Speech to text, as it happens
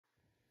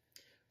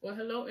Well,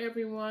 hello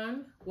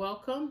everyone.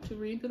 Welcome to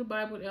Reading Through the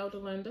Bible with Elder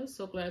Linda.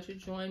 So glad you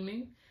joined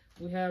me.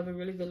 We have a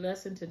really good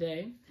lesson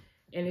today.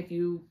 And if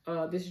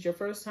this is your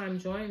first time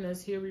joining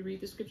us, here we read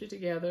the scripture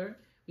together.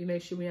 We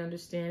make sure we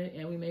understand it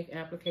and we make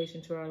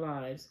application to our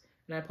lives.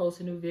 And I post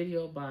a new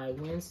video by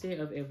Wednesday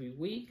of every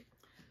week.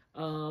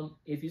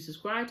 If you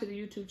subscribe to the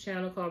YouTube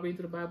channel called Reading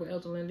Through the Bible with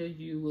Elder Linda,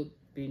 you will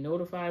be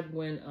notified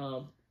when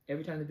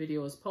every time the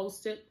video is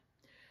posted.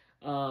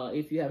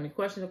 If you have any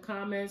questions or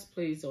comments,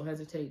 please don't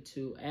hesitate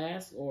to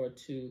ask or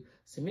to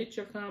submit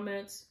your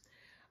comments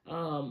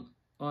on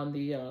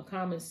the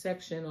comments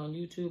section on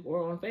YouTube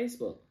or on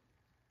Facebook.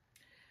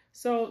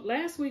 So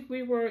last week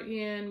we were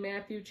in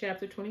Matthew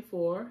chapter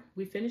 24.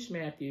 We finished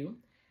Matthew.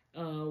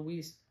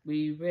 We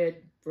read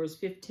verse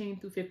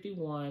 15 through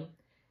 51.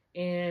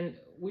 And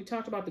we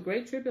talked about the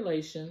Great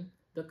Tribulation,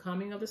 the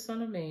coming of the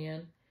Son of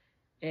Man,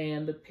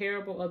 and the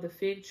parable of the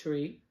fig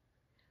tree.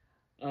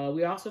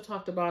 We also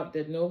talked about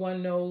that no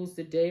one knows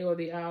the day or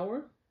the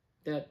hour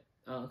that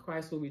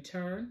Christ will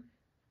return.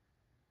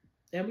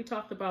 And we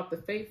talked about the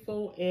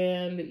faithful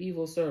and the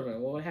evil servant.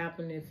 What will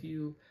happen if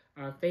you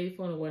are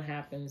faithful and what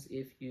happens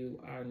if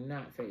you are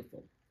not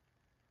faithful.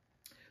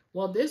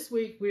 Well, this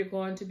week we're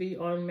going to be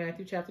on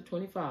Matthew chapter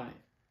 25.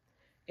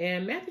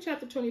 And Matthew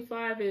chapter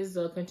 25 is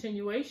a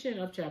continuation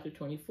of chapter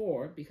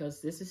 24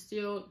 because this is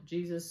still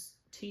Jesus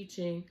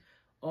teaching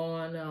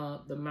on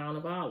the Mount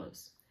of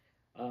Olives.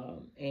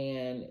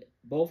 And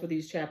both of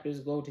these chapters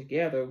go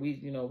together.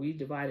 We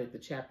divided the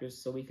chapters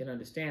so we can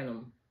understand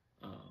them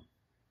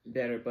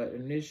better, but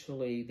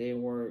initially they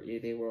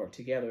were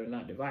together and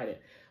not divided.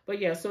 But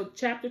yeah, so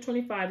chapter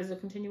 25 is a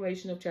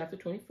continuation of chapter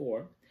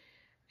 24,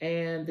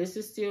 and this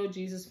is still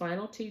Jesus'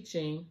 final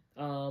teaching.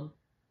 The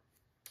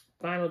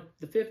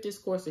fifth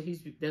discourse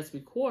that's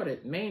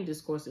recorded, main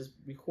discourse is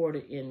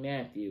recorded in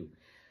Matthew.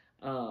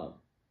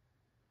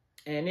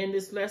 And in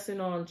this lesson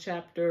in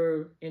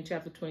chapter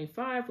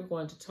 25, we're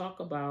going to talk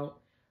about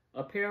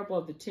a parable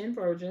of the 10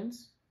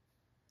 virgins.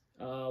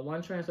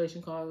 One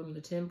translation calls them the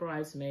 10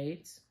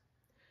 bridesmaids.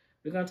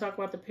 We're going to talk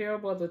about the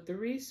parable of the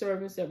 3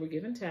 servants that were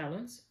given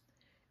talents.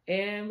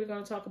 And we're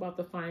going to talk about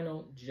the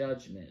final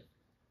judgment.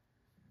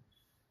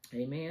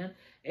 Amen.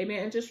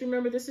 Amen. And just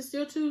remember, this is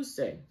still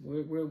Tuesday.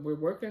 We're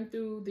working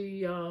through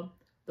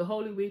the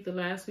Holy Week, the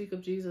last week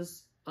of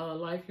Jesus'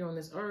 life here on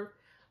this earth.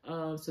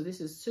 So this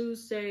is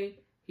Tuesday.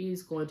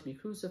 He's going to be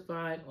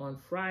crucified on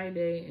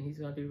Friday, and he's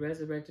going to be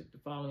resurrected the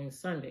following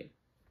Sunday.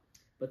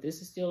 But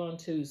this is still on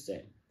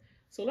Tuesday.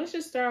 So let's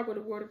just start with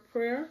a word of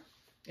prayer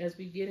as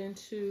we get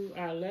into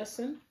our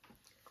lesson.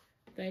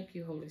 Thank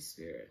you, Holy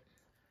Spirit.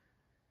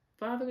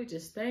 Father, we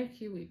just thank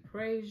you. We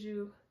praise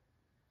you.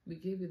 We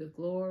give you the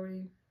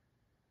glory.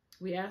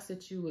 We ask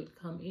that you would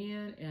come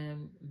in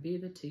and be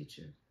the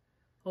teacher.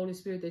 Holy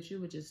Spirit, that you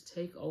would just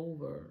take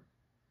over.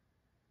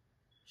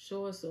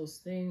 Show us those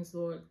things,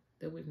 Lord,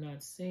 that we've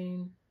not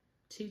seen.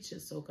 Teach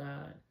us, oh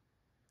God.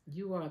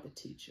 You are the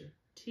teacher.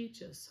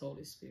 Teach us,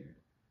 Holy Spirit,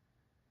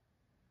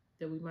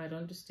 that we might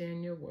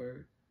understand your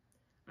word.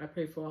 I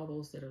pray for all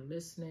those that are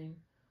listening,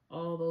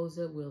 all those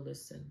that will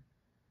listen.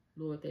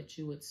 Lord, that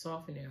you would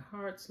soften their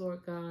hearts, Lord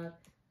God,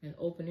 and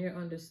open their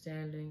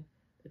understanding,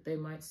 that they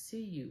might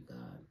see you,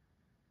 God,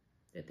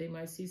 that they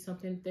might see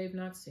something they've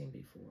not seen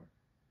before.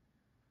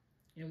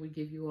 And we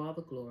give you all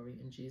the glory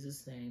in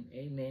Jesus' name.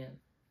 Amen.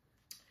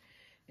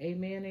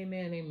 Amen,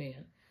 amen,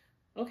 amen.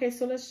 Okay,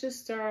 so let's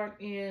just start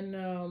in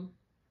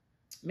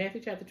Matthew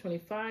chapter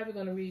 25. We're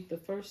going to read the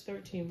first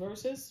 13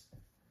 verses.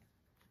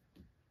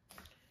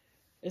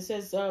 It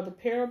says, the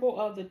parable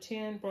of the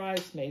 10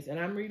 bridesmaids, and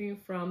I'm reading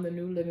from the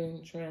New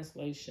Living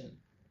Translation.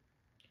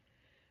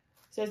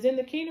 It says, "Then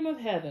the kingdom of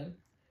heaven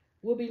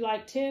will be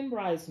like 10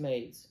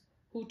 bridesmaids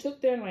who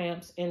took their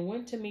lamps and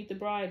went to meet the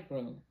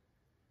bridegroom.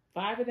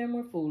 5 of them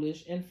were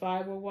foolish and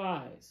 5 were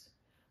wise.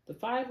 The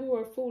 5 who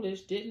were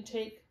foolish didn't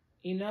take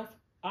enough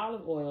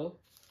olive oil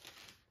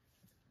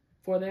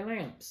for their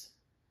lamps,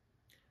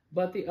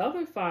 but the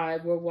other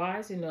 5 were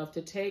wise enough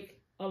to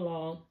take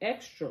along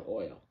extra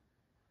oil.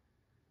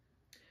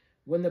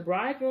 When the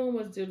bridegroom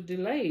was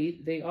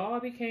delayed, they all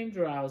became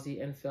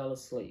drowsy and fell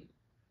asleep."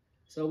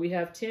 So we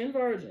have 10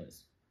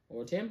 virgins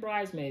or 10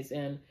 bridesmaids,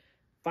 and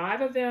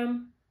 5 of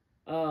them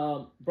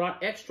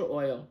brought extra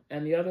oil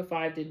and the other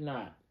 5 did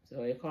not.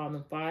 So they call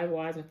them 5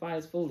 wise and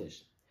 5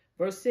 foolish.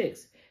 Verse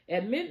 6,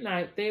 "At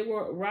midnight they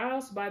were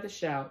roused by the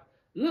shout,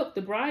 'Look,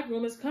 the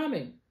bridegroom is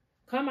coming.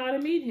 Come out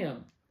and meet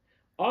him.'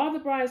 All the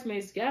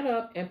bridesmaids got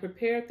up and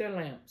prepared their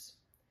lamps.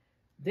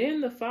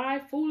 Then the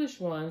 5 foolish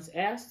ones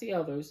asked the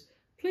others,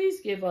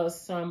 'Please give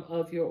us some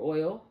of your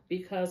oil,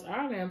 because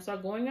our lamps are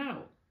going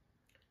out.'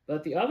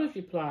 But the others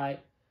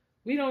replied,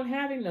 'We don't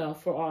have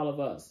enough for all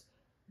of us.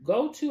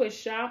 Go to a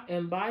shop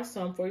and buy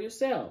some for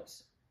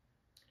yourselves.'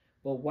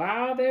 But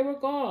while they were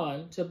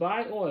gone to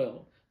buy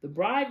oil, the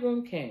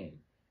bridegroom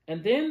came,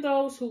 and then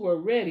those who were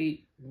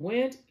ready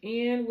went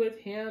in with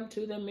him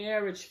to the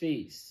marriage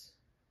feast,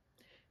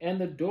 and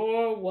the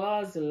door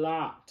was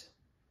locked.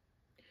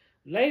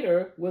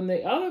 Later, when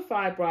the other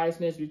 5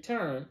 bridesmaids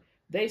returned,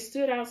 they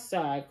stood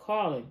outside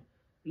calling,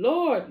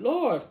 'Lord,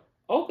 Lord,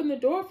 Open the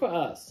door for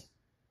us.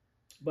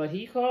 But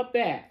he called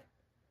back,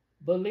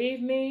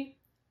 believe me,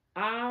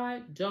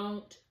 I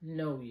don't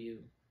know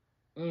you.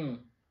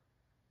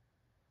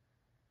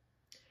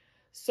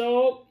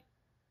 So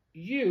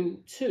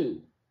you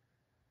too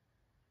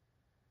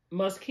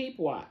must keep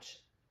watch,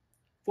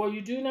 for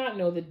you do not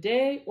know the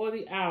day or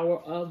the hour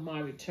of my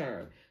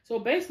return. So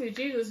basically,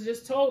 Jesus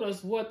just told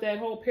us what that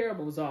whole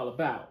parable was all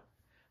about.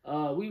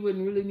 We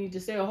wouldn't really need to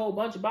say a whole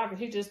bunch about it.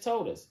 He just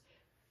told us,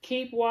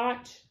 keep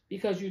watch,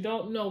 because you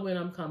don't know when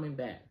I'm coming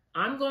back.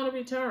 I'm going to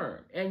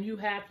return, and you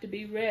have to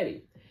be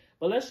ready.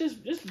 But let's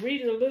just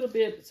read it a little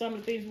bit, some of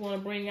the things we want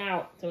to bring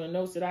out, some of the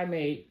notes that I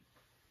made.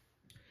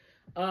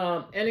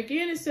 And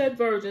again, it said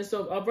virgin.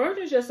 So a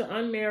virgin is just an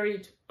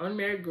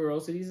unmarried girl.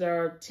 So these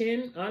are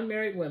 10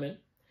 unmarried women.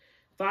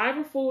 5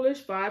 are foolish,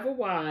 5 are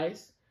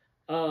wise.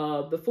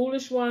 The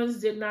foolish ones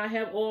did not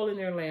have oil in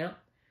their lamp.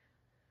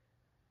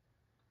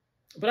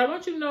 But I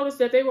want you to notice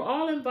that they were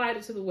all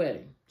invited to the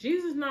wedding.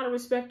 Jesus is not a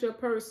respecter of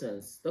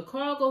persons. The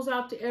call goes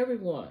out to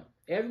everyone.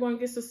 Everyone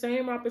gets the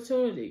same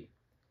opportunity.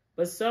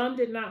 But some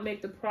did not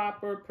make the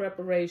proper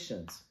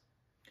preparations.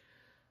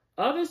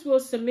 Others will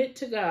submit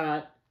to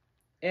God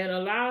and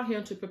allow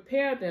him to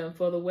prepare them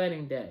for the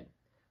wedding day.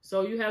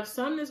 So you have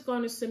some that's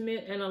going to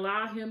submit and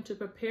allow him to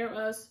prepare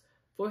us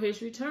for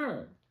his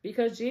return,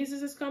 because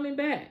Jesus is coming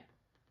back.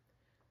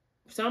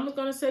 Some are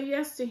going to say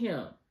yes to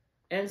him,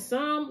 and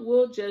some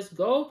will just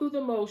go through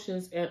the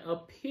motions and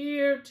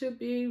appear to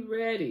be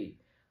ready.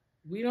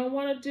 We don't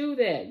want to do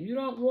that. You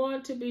don't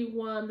want to be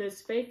one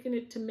that's faking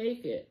it to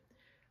make it,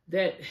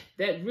 that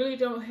really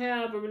don't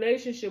have a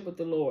relationship with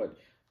the Lord.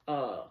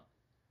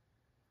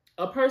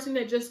 A person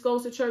that just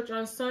goes to church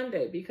on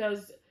Sunday,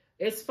 because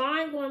it's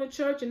fine going to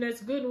church and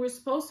that's good and we're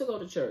supposed to go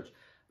to church.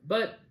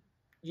 But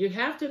you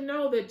have to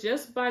know that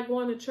just by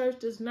going to church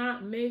does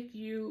not make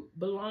you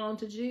belong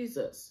to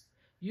Jesus.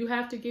 You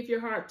have to give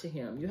your heart to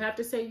him. You have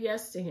to say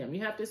yes to him.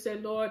 You have to say,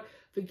 Lord,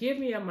 forgive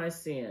me of my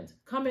sins.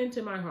 Come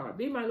into my heart.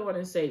 Be my Lord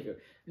and Savior.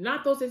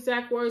 Not those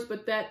exact words,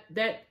 but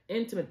that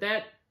intimate,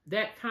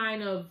 that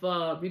kind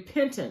of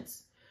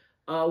repentance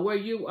where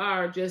you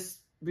are just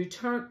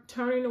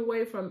turning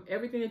away from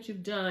everything that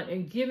you've done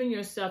and giving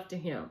yourself to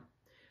him.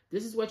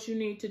 This is what you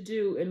need to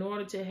do in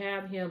order to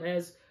have him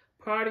as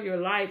part of your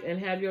life and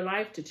have your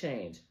life to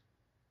change.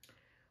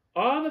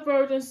 All the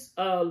virgins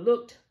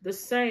looked the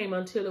same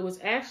until it was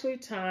actually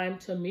time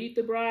to meet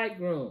the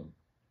bridegroom.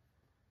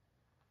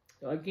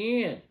 So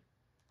again,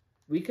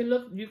 you can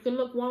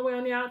look one way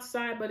on the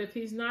outside, but if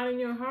he's not in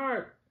your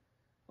heart,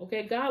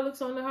 okay, God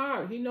looks on the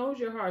heart. He knows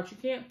your heart. You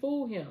can't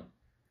fool him.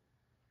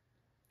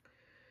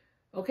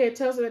 Okay, it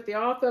tells us that they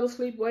all fell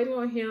asleep waiting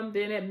on him.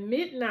 Then at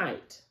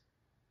midnight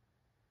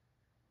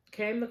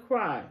came the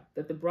cry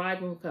that the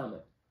bridegroom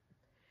cometh.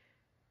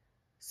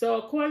 So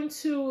according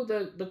to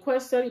the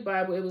Quest Study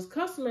Bible, it was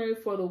customary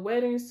for the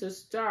weddings to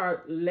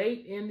start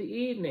late in the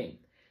evening.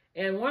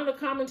 And one of the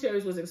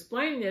commentaries was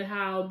explaining it,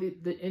 how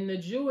in the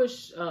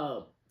Jewish,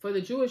 for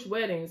the Jewish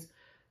weddings,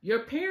 your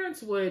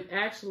parents would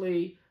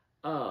actually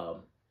put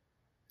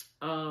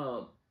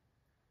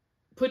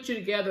you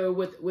together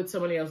with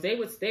somebody else. They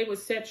would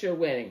set your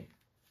wedding.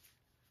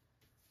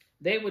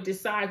 They would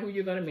decide who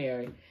you're going to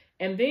marry.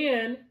 And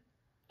then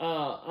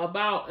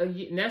about a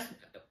year, and that's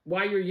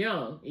while you're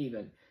young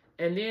even.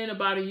 And then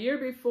about a year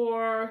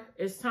before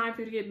it's time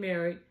for you to get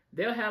married,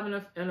 they'll have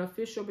an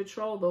official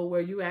betrothal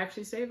where you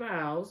actually say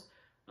vows.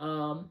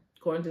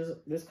 According to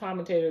this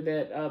commentator,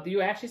 that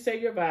you actually say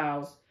your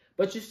vows,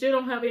 but you still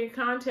don't have any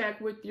contact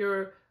with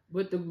the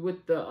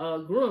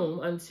groom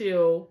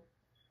until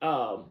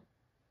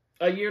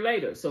a year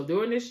later. So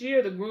during this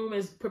year, the groom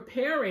is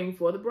preparing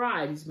for the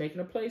bride. He's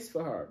making a place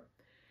for her.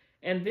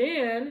 And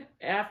then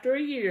after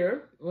a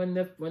year, when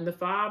the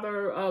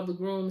father of the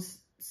groom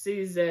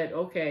sees that,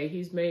 okay,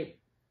 he's made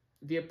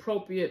the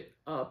appropriate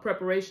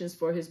preparations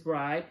for his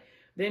bride,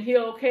 then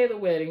he'll okay the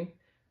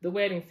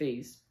wedding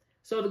feast.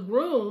 So the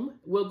groom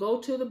will go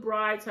to the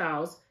bride's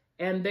house,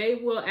 and they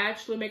will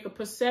actually make a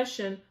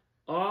procession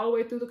all the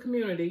way through the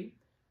community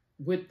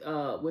with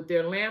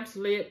their lamps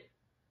lit.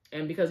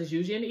 And because it's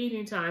usually in the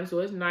evening time, so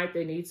it's night,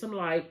 they need some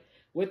light,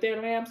 with their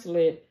lamps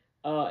lit.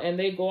 And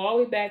they go all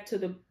the way back to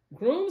the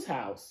groom's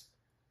house.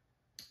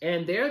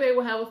 And there they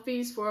will have a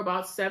feast for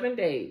about 7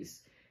 days.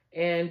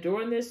 And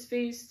during this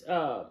feast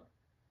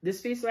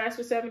lasts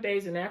for 7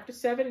 days. And after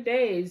 7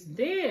 days,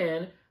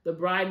 then the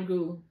bride and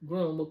groom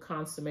will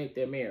consummate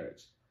their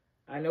marriage.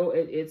 I know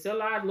it's a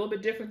little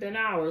bit different than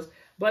ours,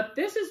 but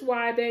this is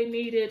why they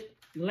needed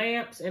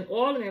lamps and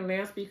oil in their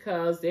lamps,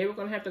 because they were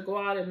going to have to go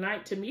out at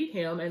night to meet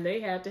him, and they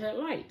had to have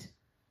light.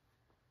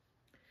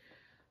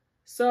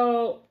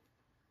 So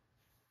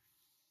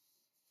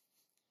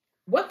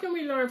what can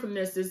we learn from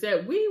this is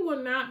that we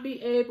will not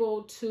be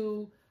able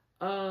to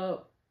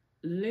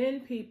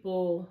lend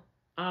people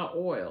our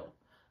oil.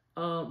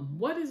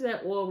 What does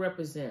that oil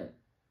represent?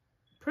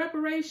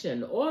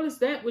 Preparation. Oil is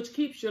that which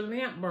keeps your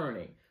lamp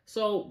burning.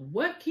 So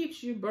what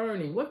keeps you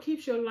burning? What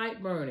keeps your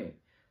light burning?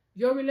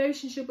 Your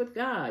relationship with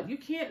God. You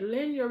can't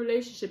lend your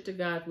relationship to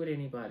God with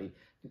anybody.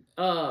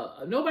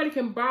 nobody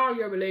can borrow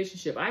your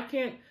relationship. I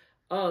can't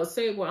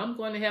say, well, I'm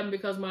going to heaven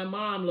because my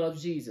mom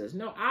loves Jesus.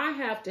 No, I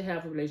have to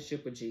have a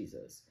relationship with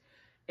Jesus.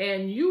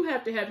 And you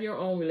have to have your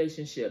own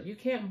relationship. You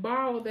can't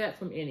borrow that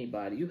from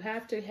anybody. You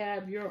have to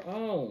have your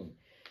own.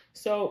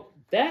 So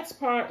that's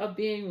part of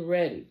being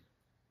ready.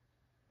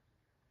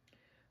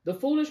 The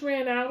foolish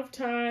ran out of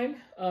time.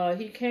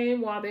 He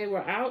came while they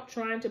were out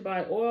trying to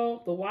buy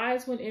oil. The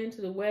wise went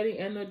into the wedding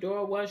and the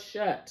door was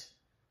shut.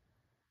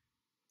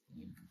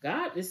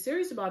 God is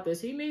serious about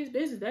this. He means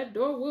business. That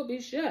door will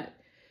be shut.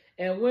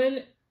 And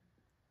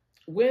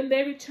when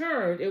they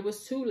returned, it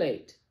was too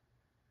late.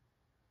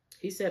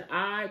 He said,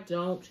 I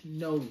don't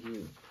know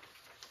you.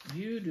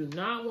 You do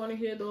not want to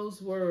hear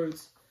those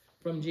words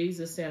from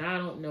Jesus saying, I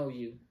don't know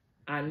you.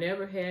 I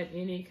never had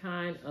any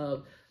kind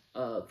of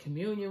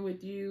communion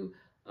with you.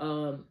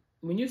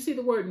 When you see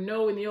the word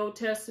know in the Old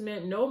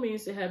Testament, know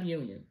means to have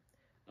union.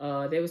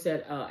 They would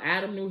say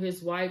Adam knew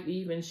his wife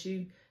Eve and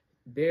she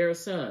bare a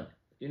son.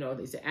 You know,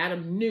 they said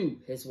Adam knew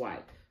his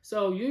wife.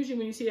 So usually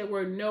when you see that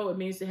word know, it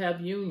means to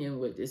have union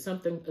with. It's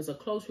something, it's a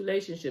close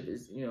relationship.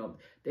 It's, you know,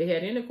 they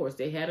had intercourse,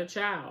 they had a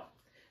child.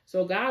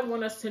 So God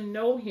wants us to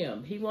know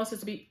him. He wants us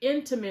to be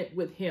intimate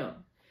with him.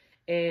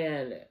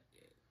 And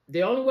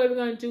the only way we're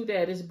going to do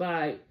that is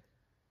by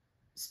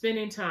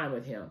spending time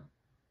with him.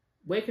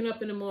 Waking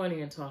up in the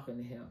morning and talking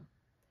to him.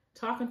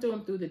 Talking to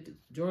him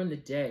during the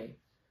day.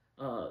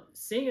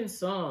 Singing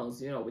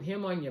songs, you know, with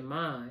him on your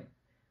mind.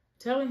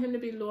 Telling him to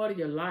be Lord of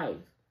your life.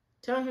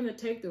 Telling him to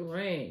take the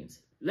reins.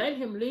 Let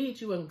him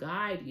lead you and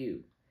guide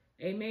you.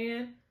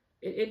 Amen.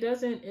 It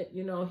doesn't,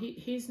 you know,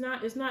 it's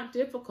not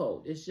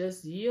difficult. It's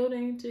just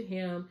yielding to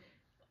him,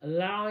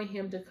 allowing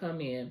him to come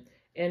in.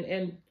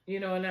 And you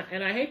know,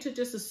 and I hate to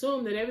just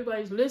assume that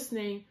everybody's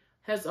listening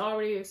has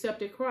already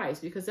accepted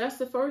Christ, because that's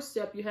the first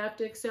step. You have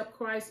to accept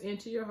Christ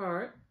into your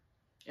heart.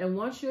 And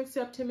once you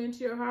accept him into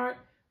your heart,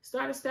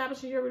 start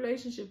establishing your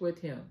relationship with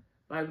him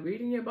by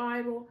reading your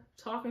Bible,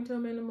 talking to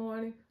him in the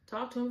morning,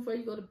 talk to him before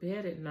you go to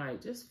bed at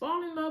night. Just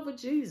fall in love with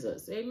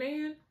Jesus.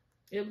 Amen.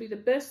 It'll be the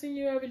best thing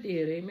you ever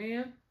did.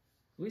 Amen.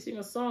 We sing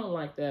a song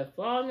like that.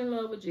 Falling in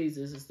love with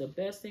Jesus is the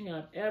best thing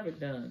I've ever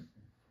done.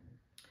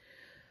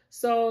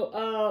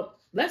 So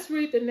let's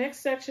read the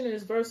next section.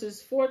 Is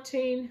verses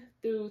 14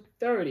 through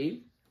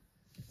 30.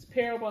 It's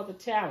parable of the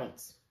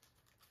talents.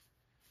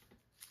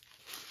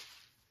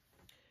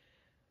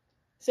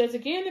 It says,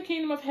 again, the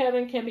kingdom of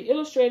heaven can be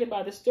illustrated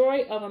by the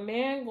story of a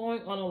man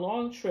going on a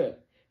long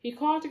trip. He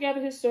called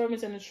together his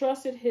servants and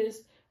entrusted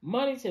his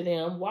money to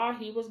them while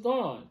he was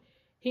gone.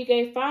 He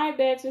gave 5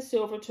 bags of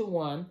silver to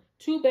one,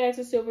 2 bags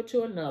of silver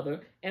to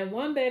another, and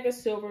 1 bag of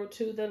silver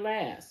to the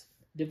last,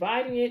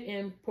 dividing it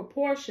in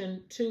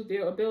proportion to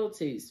their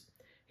abilities.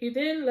 He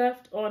then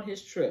left on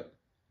his trip.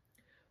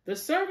 The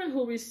servant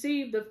who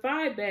received the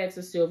 5 bags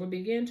of silver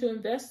began to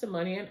invest the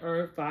money and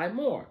earned 5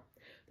 more.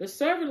 The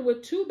servant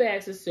with 2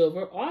 bags of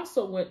silver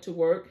also went to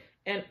work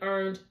and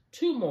earned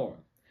 2 more.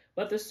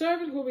 But the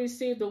servant who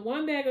received the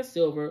 1 bag of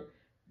silver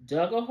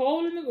dug a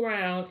hole in the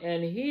ground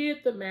and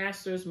hid the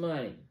master's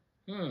money.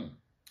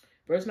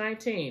 Verse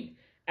 19.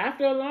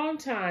 After a long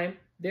time,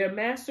 their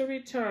master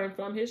returned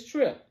from his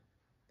trip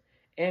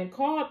and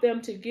called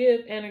them to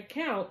give an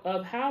account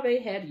of how they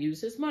had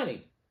used his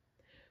money.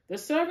 The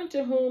servant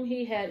to whom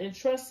he had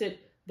entrusted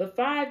the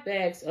 5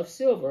 bags of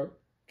silver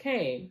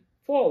came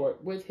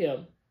forward with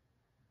 5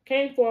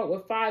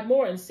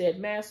 more and said,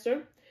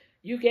 Master,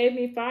 you gave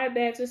me 5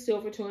 bags of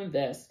silver to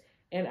invest,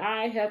 and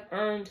I have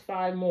earned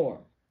 5 more.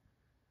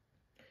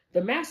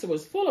 The master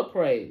was full of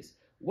praise.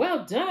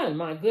 Well done,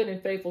 my good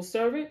and faithful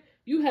servant.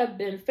 You have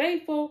been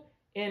faithful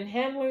in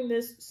handling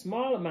this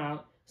small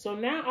amount, so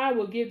now I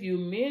will give you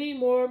many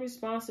more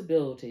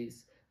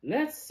responsibilities.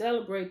 Let's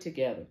celebrate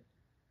together.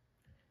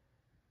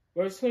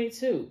 Verse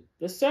 22.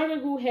 The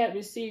servant who had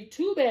received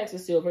 2 bags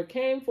of silver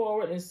came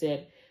forward and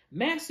said,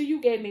 Master,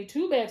 you gave me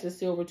 2 bags of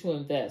silver to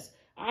invest.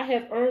 I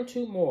have earned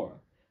 2 more.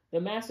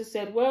 The master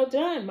said, Well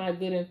done, my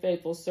good and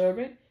faithful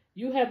servant.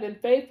 You have been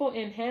faithful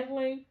in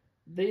handling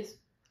this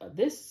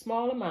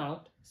small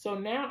amount, so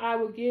now I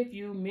will give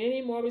you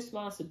many more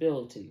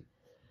responsibilities.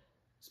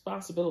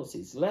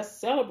 Let's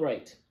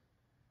celebrate.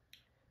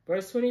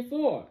 Verse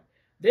 24.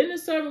 Then the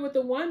servant with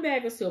the 1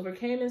 bag of silver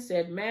came and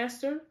said,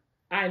 Master,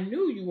 I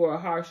knew you were a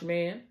harsh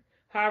man,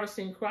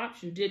 harvesting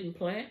crops you didn't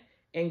plant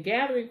and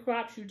gathering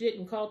crops you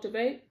didn't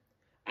cultivate.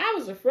 I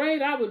was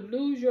afraid I would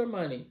lose your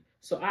money,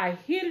 so I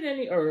hid it in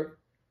the earth,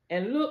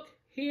 and look,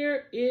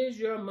 here is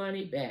your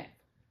money back.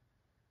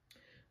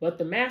 But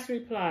the master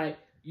replied,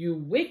 You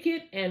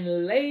wicked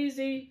and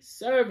lazy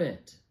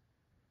servant.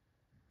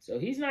 So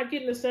he's not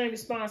getting the same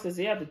response as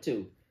the other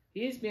 2.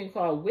 He's being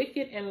called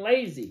wicked and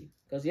lazy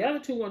because the other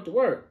 2 went to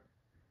work.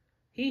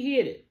 He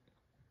hid it.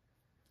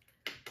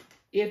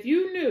 If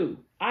you knew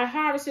I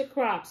harvested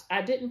crops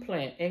I didn't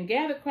plant and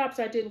gathered crops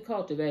I didn't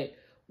cultivate,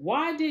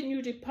 why didn't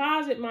you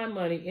deposit my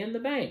money in the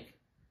bank?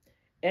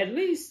 At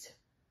least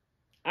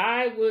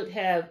I would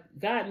have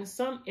gotten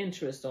some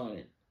interest on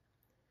it.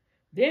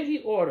 Then he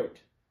ordered,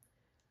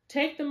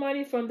 take the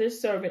money from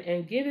this servant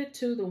and give it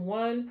to the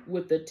one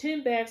with the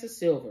 10 bags of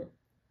silver.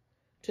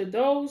 To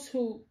those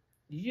who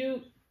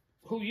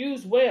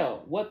use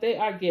well what they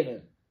are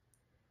given,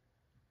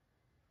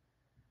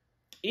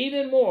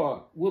 even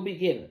more will be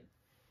given,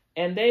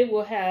 and they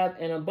will have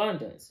an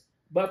abundance.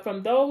 But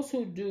from those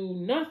who do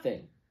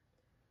nothing,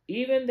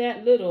 even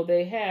that little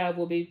they have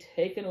will be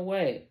taken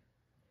away.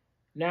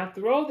 Now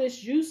throw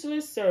this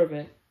useless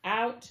servant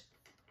out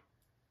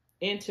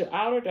into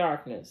outer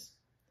darkness,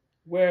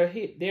 where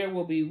there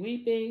will be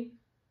weeping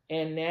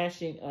and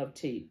gnashing of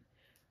teeth.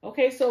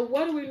 Okay, so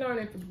what are we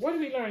learning? What are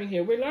we learning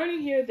here? We're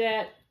learning here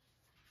that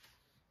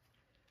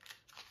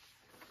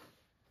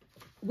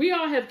we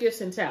all have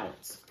gifts and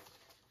talents.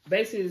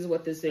 Basically, this is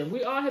what this is saying.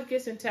 We all have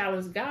gifts and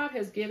talents. God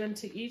has given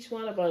to each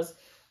one of us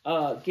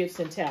gifts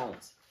and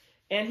talents.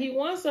 And he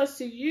wants us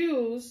to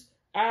use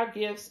our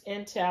gifts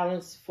and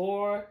talents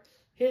for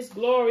his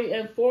glory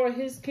and for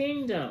his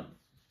kingdom.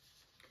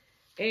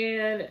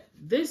 And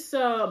this,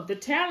 the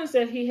talents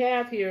that he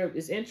have here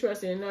is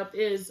interesting enough.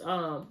 Is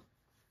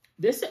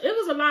it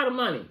was a lot of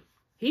money.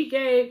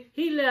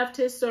 He left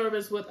his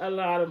servants with a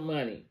lot of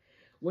money.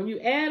 When you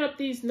add up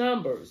these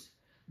numbers,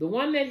 the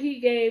one that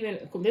he gave,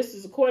 and this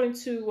is according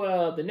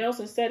to the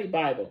Nelson Study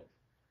Bible.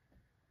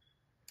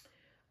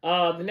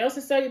 The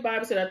Nelson Study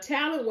Bible said a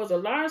talent was a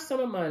large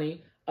sum of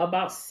money,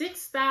 about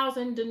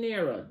 6,000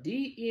 denarii,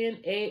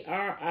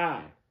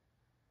 D-N-A-R-I.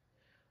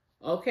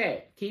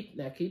 Okay, keep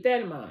that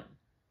in mind.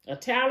 A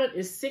talent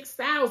is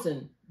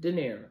 6,000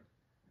 denarii.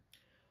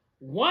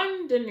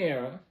 1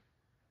 denarii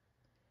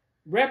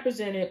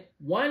represented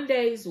 1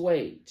 day's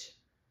wage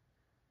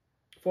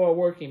for a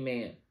working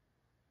man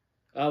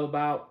of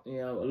about, a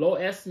low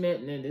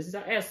estimate, and then this is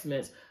our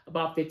estimates,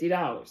 about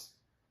 $50.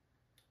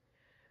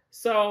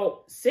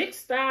 So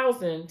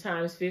 6,000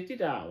 times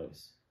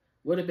 $50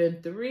 would have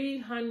been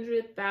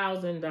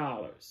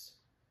 $300,000.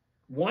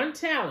 1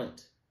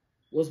 talent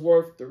was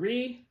worth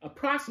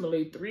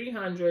approximately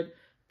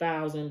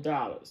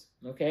 $300,000.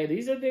 Okay,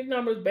 these are the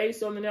numbers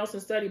based on the Nelson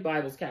Study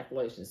Bible's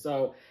calculations.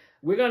 So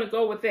we're going to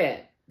go with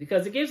that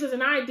because it gives us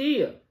an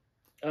idea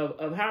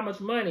of how much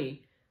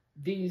money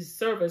these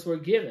servants were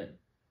given.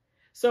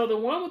 So the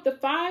one with the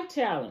 5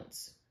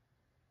 talents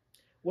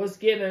was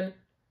given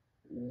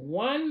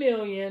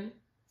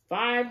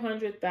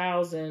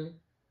 $1,500,000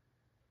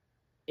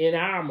 in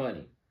our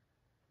money.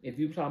 If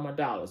you're talking about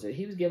dollars,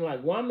 he was given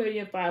like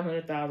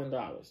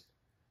 $1,500,000.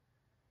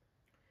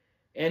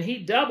 And he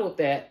doubled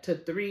that to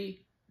 $3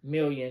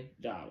 million.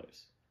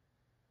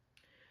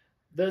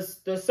 The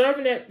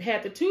servant that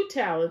had the 2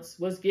 talents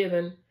was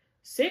given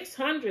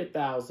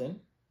 $600,000,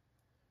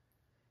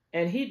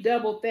 and he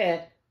doubled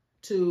that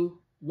to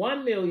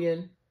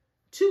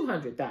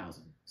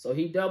 $1,200,000. So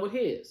he doubled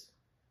his.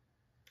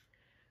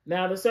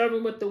 Now the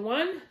servant with the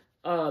one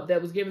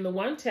that was given the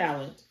 1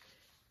 talent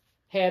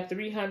had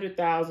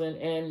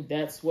 $300,000, and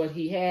that's what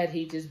he had.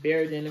 He just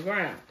buried it in the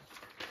ground.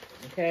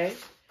 Okay,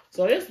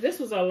 so this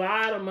was a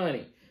lot of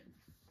money.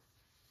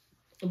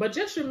 But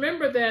just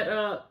remember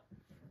that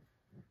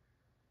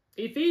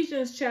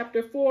Ephesians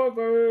chapter 4,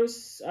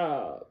 verse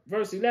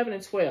 11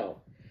 and 12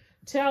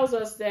 tells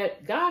us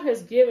that God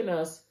has given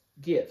us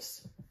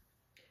gifts.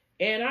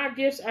 And our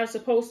gifts are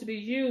supposed to be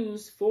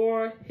used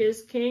for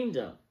his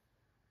kingdom.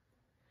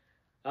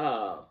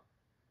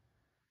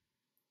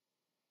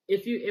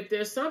 If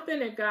there's something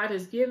that God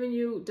has given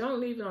you, don't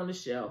leave it on the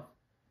shelf,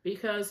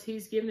 because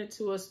he's given it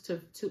to us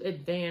to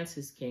advance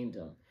his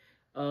kingdom.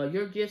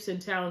 Your gifts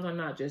and talents are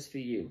not just for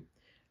you.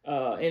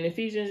 In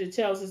Ephesians, it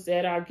tells us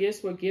that our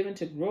gifts were given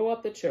to grow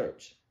up the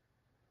church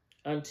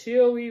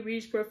until we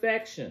reach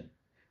perfection.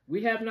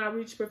 We have not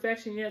reached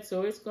perfection yet,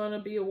 so it's going to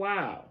be a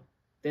while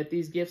that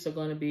these gifts are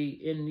going to be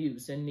in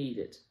use and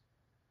needed.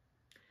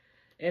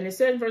 And it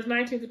said in verse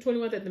 19 to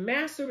 21 that the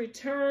master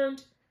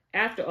returned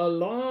after a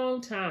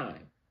long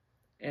time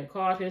and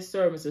called his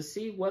servants to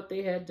see what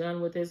they had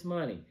done with his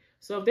money.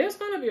 So there's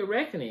going to be a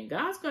reckoning.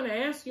 God's going to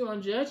ask you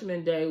on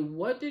Judgment Day,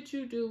 what did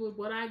you do with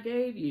what I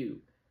gave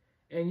you?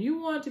 And you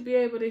want to be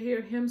able to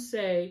hear him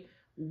say,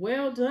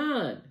 well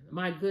done,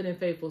 my good and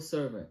faithful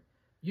servant.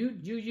 You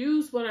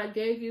used what I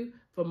gave you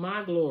for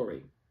my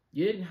glory.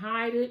 You didn't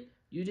hide it.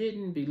 You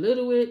didn't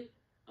belittle it,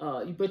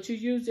 but you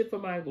used it for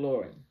my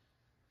glory.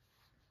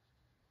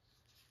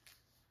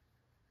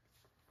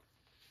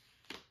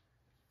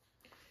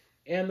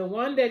 And the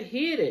one that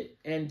hid it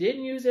and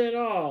didn't use it at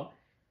all,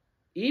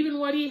 even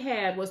what he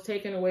had was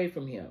taken away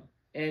from him.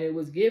 And it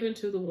was given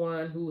to the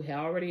one who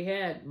already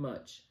had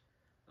much.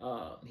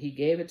 He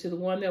gave it to the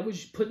one that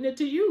was putting it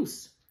to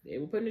use. They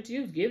were putting it to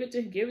use. Give it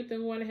to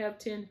the one to have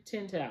 10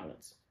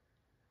 talents.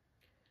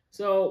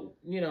 So,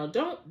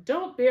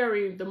 don't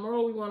bury, the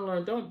moral we want to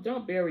learn,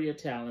 don't bury your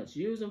talents.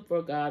 Use them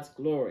for God's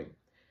glory.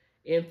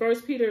 In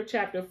 1 Peter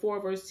chapter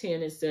 4, verse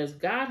 10, it says,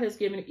 God has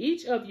given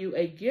each of you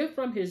a gift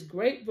from his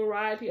great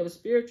variety of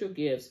spiritual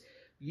gifts.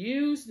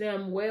 Use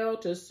them well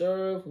to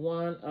serve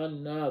one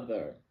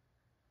another.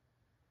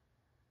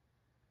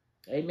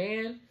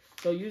 Amen.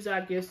 So use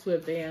our gifts to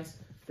advance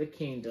the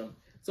kingdom.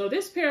 So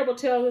this parable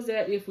tells us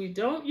that if we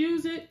don't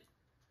use it,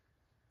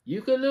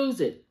 You could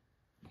lose it.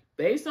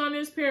 Based on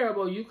this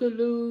parable, you could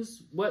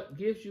lose what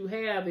gifts you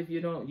have if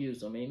you don't use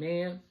them.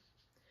 Amen.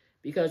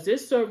 Because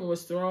this servant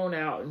was thrown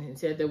out, and he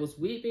said there was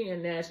weeping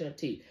and gnashing of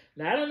teeth.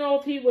 Now I don't know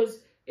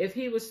if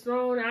he was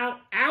thrown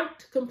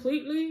out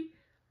completely,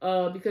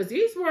 because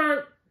these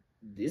are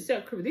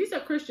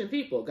Christian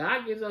people.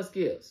 God gives us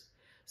gifts.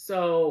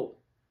 So,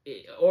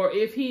 or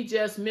if he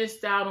just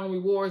missed out on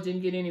rewards,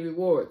 didn't get any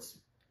rewards.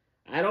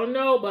 I don't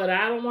know, but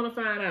I don't want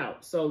to find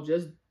out. So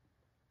just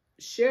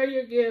share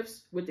your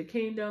gifts with the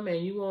kingdom,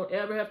 and you won't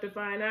ever have to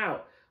find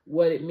out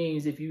what it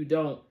means if you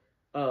don't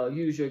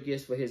use your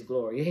gifts for his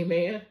glory.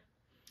 Amen.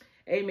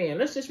 Amen.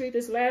 Let's just read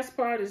this last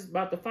part. It's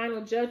about the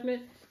final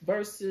judgment,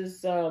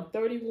 verses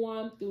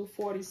 31 through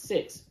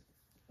 46.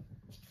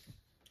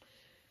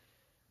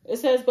 It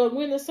says, "But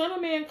when the Son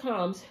of Man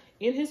comes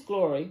in his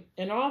glory,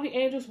 and all the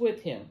angels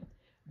with him,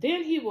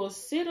 then he will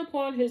sit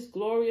upon his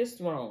glorious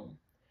throne.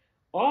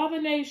 All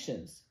the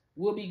nations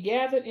will be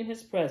gathered in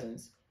his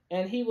presence,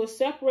 and he will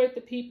separate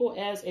the people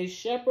as a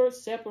shepherd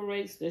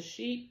separates the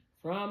sheep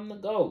from the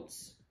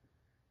goats."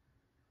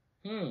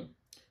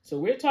 So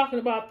we're talking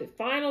about the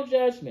final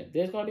judgment.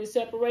 There's going to be a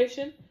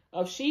separation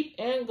of sheep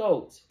and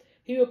goats.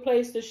 He will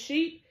place the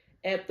sheep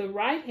at the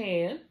right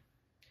hand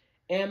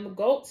and the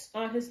goats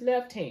on his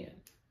left hand.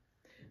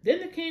 Then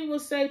the king will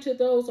say to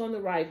those on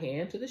the right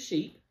hand, to the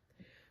sheep,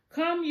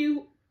 Come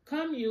you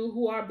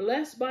who are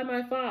blessed by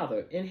my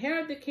Father,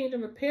 inherit the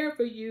kingdom prepared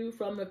for you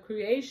from the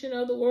creation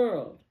of the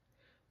world.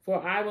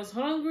 For I was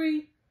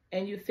hungry,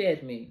 and you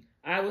fed me.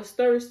 I was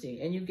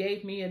thirsty, and you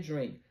gave me a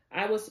drink.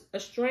 I was a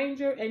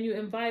stranger, and you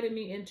invited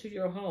me into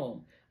your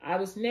home. I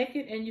was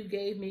naked, and you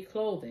gave me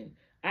clothing.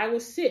 I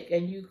was sick,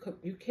 and you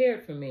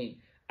cared for me.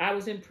 I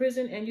was in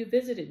prison, and you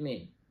visited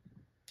me.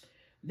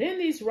 Then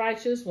these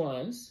righteous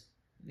ones,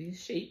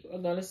 these sheep,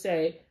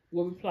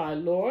 will reply,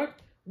 Lord,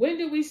 when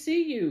did we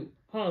see you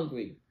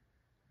hungry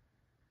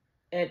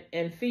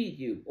and feed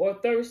you, or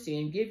thirsty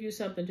and give you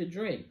something to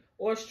drink,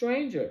 or a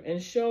stranger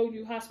and show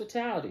you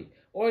hospitality,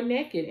 or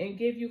naked and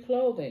give you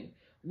clothing?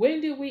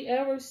 When did we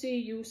ever see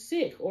you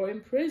sick or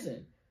in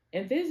prison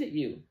and visit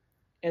you?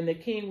 And the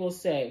king will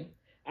say,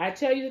 I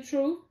tell you the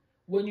truth,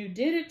 when you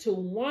did it to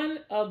one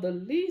of the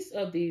least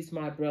of these,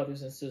 my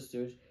brothers and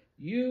sisters,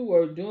 you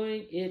were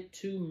doing it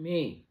to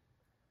me.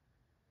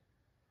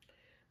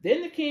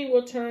 Then the king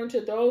will turn to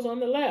those on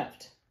the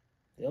left,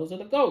 those are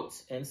the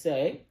goats, and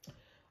say,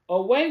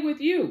 Away with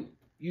you,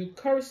 you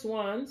cursed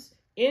ones,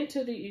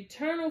 into the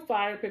eternal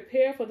fire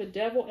prepared for the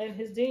devil and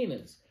his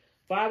demons.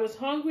 For I was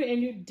hungry,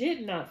 and you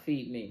did not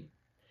feed me.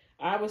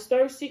 I was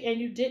thirsty, and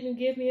you didn't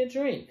give me a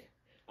drink.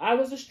 I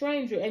was a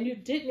stranger, and you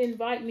didn't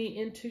invite me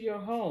into your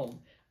home.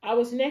 I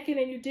was naked,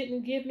 and you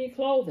didn't give me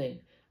clothing.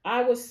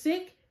 I was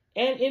sick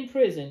and in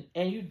prison,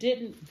 and you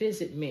didn't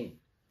visit me.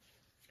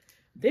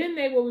 Then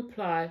they will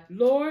reply,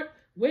 Lord,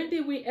 when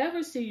did we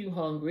ever see you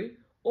hungry,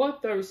 or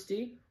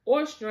thirsty,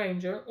 or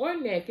stranger, or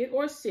naked,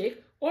 or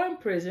sick, or in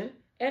prison,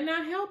 and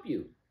not help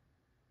you?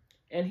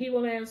 And he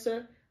will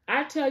answer,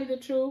 I tell you the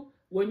truth,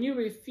 when you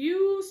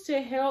refuse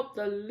to help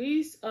the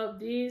least of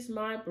these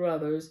my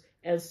brothers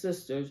and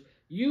sisters,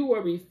 you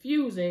were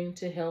refusing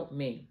to help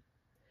me.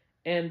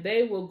 And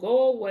they will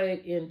go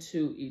away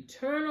into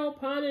eternal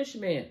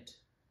punishment,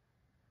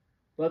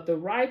 but the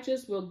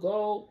righteous will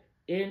go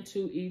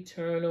into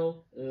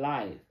eternal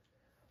life.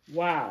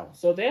 Wow.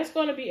 So there's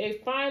going to be a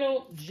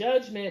final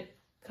judgment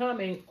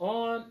coming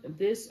on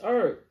this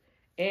earth.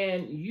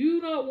 And you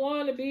don't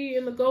want to be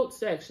in the goat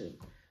section.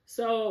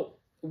 So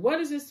what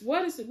is this?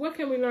 What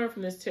can we learn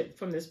from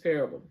this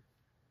parable?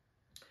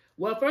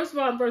 Well, first of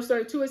all, in verse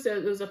 32, it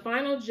says there's a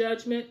final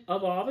judgment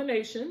of all the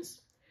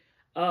nations.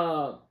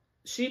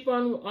 Sheep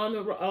on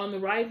the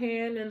right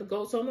hand and the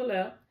goats on the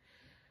left.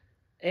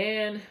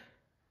 And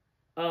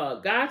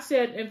God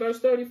said in verse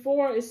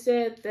 34, it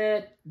said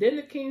that then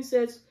the king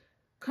says,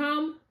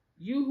 Come,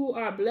 you who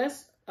are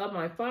blessed of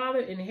my Father,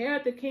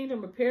 inherit the kingdom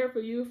prepared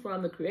for you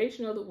from the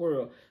creation of the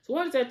world. So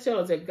what does that tell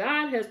us? That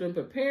God has been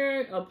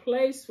preparing a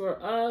place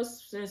for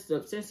us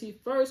since he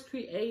first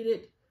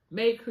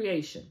made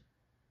creation.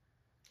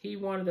 He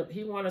wanted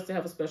us to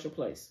have a special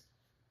place.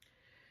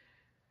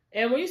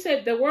 And when you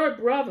said the word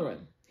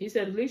brethren, he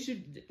said, at least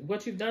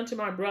what you've done to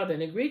my brother.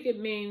 In the Greek, it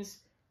means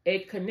a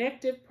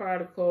connective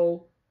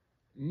particle,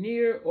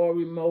 near or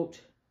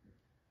remote,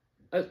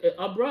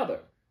 a brother.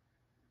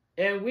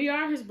 And we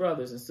are his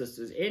brothers and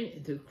sisters.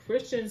 In the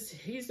Christians,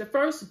 the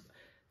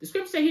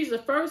scripture says he's the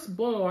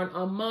firstborn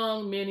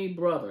among many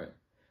brethren.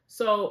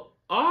 So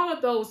all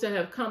of those that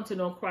have come to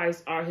know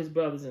Christ are his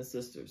brothers and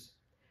sisters.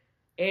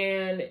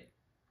 And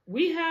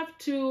we have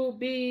to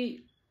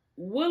be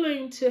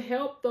willing to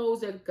help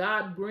those that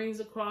God brings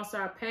across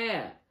our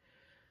path.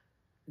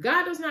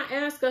 God does not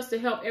ask us to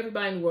help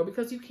everybody in the world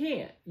because you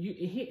can't.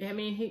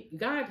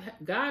 God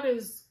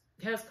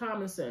has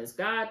common sense.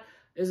 God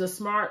is a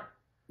smart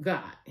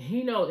God.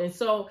 He knows. And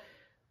so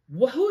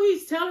who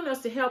he's telling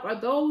us to help are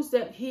those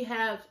that he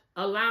has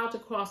allowed to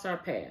cross our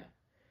path.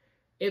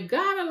 If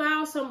God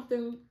allows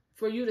something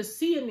for you to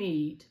see a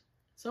need,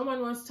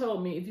 someone once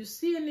told me, if you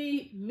see a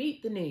need,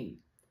 meet the need.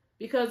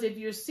 Because if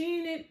you're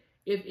seeing it,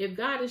 if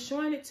God is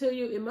showing it to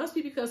you, it must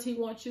be because he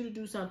wants you to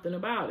do something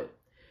about it.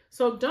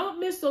 So don't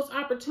miss those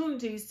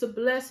opportunities to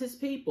bless his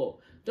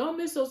people. Don't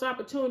miss those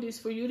opportunities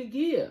for you to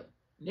give.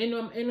 And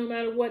no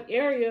matter what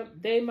area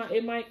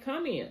it might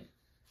come in.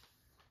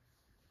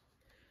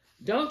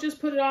 Don't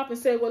just put it off and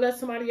say, well, let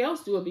somebody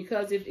else do it.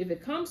 Because if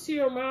it comes to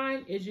your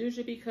mind, it's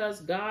usually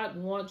because God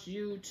wants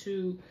you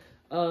to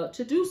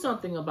do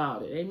something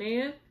about it.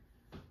 Amen?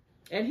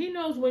 And he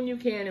knows when you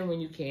can and when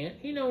you can't.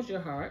 He knows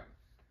your heart.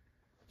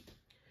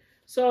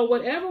 So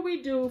whatever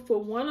we do for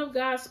one of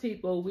God's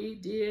people, we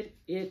did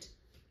it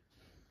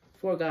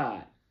for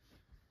God.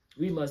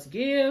 We must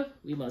give,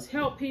 we must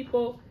help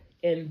people,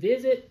 and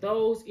visit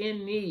those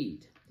in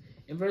need.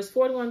 In verse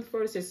 41,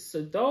 first says,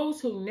 so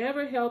those who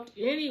never helped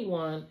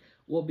anyone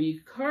will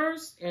be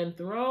cursed and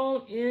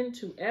thrown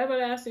into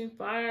everlasting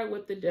fire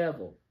with the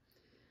devil.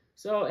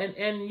 So,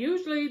 and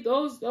usually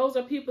those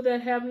are people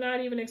that have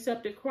not even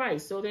accepted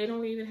Christ. So they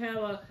don't even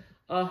have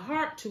a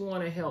heart to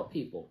want to help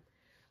people.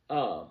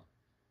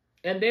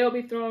 And they'll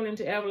be thrown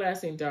into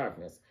everlasting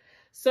darkness.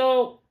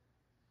 So,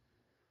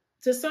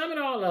 to sum it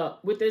all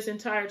up with this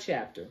entire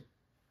chapter,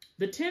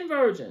 the 10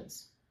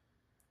 virgins,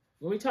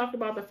 when we talked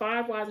about the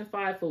 5 wise and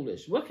 5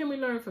 foolish, what can we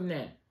learn from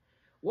that?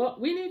 Well,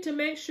 we need to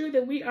make sure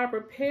that we are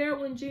prepared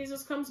when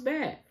Jesus comes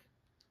back.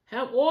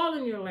 Have oil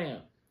in your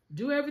lamp.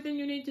 Do everything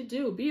you need to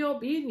do. Be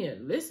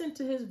obedient. Listen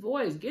to his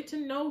voice. Get to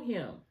know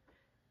him.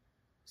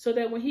 So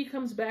that when he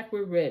comes back,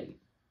 we're ready.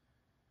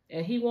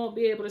 And he won't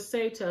be able to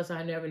say to us,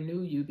 I never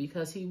knew you,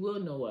 because he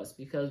will know us.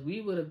 Because we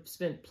would have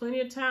spent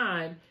plenty of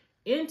time,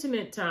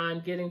 intimate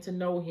time, getting to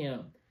know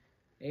him.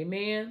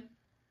 Amen.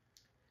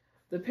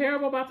 The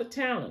parable about the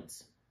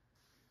talents.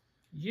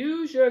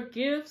 Use your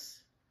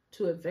gifts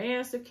to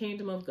advance the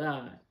kingdom of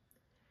God.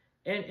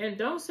 And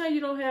don't say you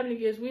don't have any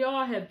gifts. We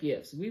all have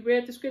gifts. We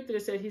read the scripture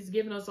that said he's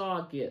given us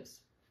all gifts.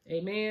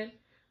 Amen.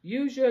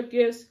 Use your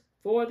gifts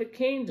for the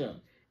kingdom.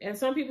 And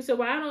some people say,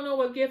 well, I don't know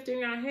what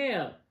gifting I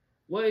have.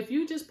 Well, if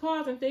you just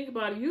pause and think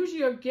about it, usually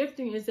your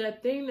gifting is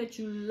that thing that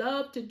you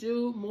love to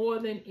do more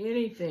than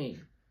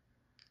anything.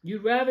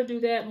 You'd rather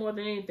do that more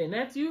than anything.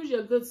 That's usually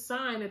a good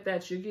sign that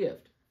that's your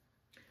gift.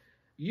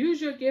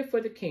 Use your gift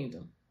for the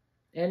kingdom.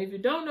 And if you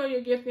don't know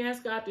your gift,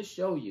 ask God to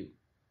show you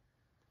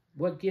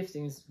what gifts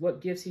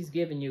he's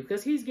given you.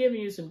 Because he's given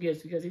you some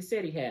gifts, because he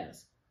said he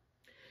has.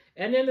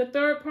 And then the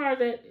third part of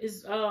that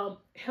is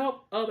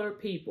help other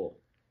people.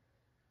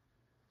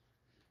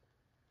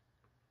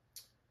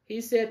 He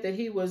said that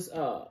he was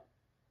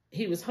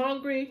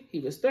hungry, he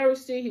was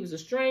thirsty, he was a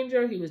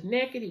stranger, he was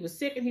naked, he was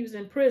sick, and he was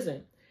in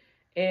prison.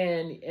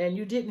 And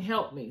you didn't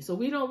help me. So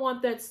we don't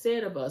want that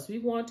said of us. We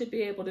want to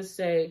be able to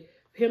say,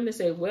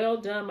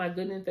 well done, my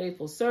good and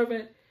faithful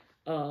servant.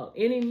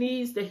 Any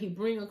needs that he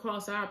bring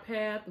across our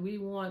path, we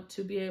want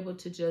to be able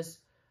to just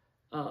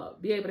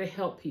be able to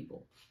help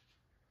people.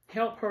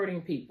 Help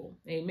hurting people.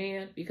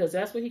 Amen. Because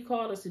that's what he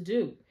called us to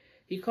do.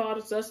 He called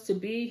us to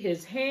be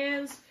his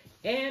hands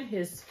and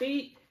his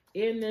feet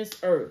in this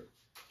earth.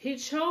 He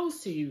chose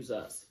to use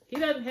us. He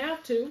doesn't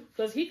have to,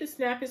 because he could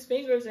snap his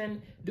fingers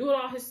and do it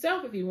all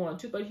himself if he wanted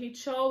to, but he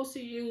chose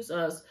to use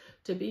us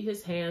to be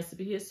his hands, to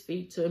be his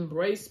feet, to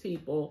embrace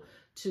people,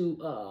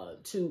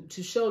 to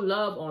show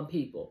love on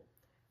people.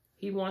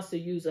 He wants to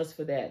use us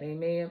for that.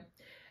 Amen.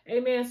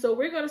 Amen. So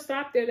we're going to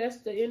stop there. That's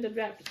the end of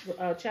that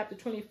chapter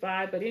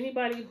 25. But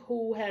anybody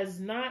who has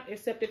not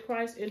accepted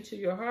Christ into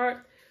your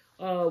heart,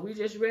 we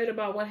just read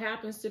about what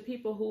happens to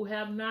people who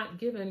have not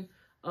given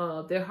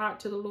their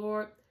heart to the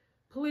Lord.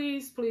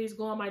 Please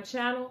go on my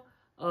channel,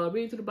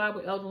 Read Through the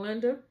Bible, Elder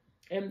Linda.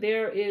 And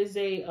there is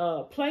a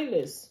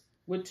playlist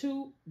with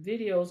 2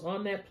 videos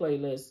on that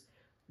playlist.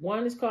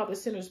 One is called The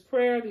Sinner's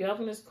Prayer. The other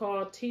one is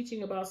called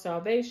Teaching About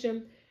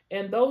Salvation.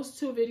 And those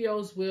 2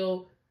 videos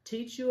will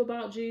teach you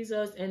about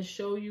Jesus and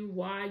show you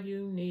why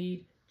you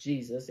need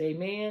Jesus.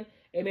 Amen.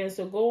 Amen.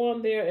 So go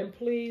on there and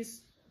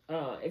please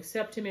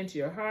accept him into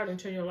your heart and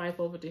turn your life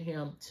over to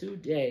him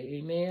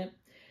today. Amen.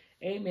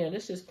 Amen.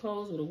 Let's just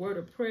close with a word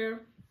of prayer.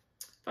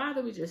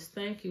 Father, we just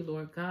thank you,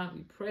 Lord God.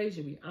 We praise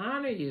you. We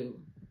honor you.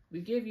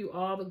 We give you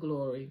all the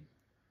glory.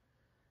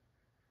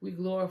 We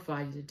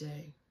glorify you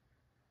today.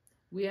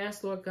 We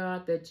ask, Lord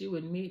God, that you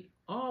would meet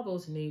all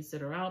those needs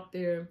that are out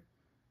there.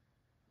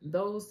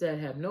 Those that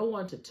have no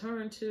one to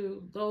turn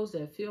to, those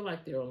that feel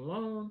like they're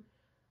alone.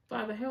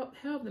 Father, help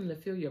them to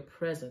feel your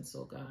presence,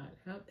 oh God.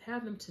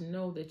 Have them to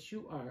know that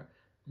you are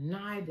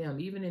nigh them,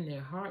 even in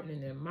their heart and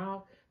in their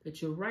mouth, that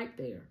you're right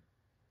there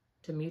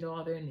to meet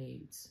all their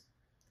needs.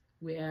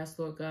 We ask,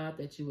 Lord God,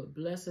 that you would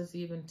bless us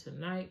even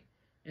tonight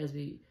as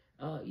we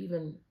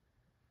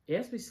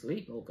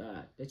sleep, oh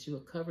God, that you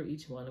would cover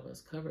each one of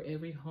us, cover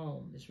every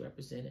home that's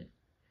represented.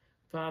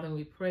 Father,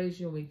 we praise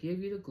you and we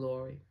give you the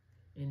glory.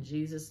 In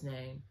Jesus'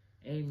 name,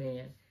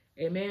 amen.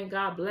 Amen.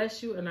 God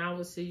bless you, and I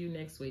will see you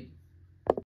next week.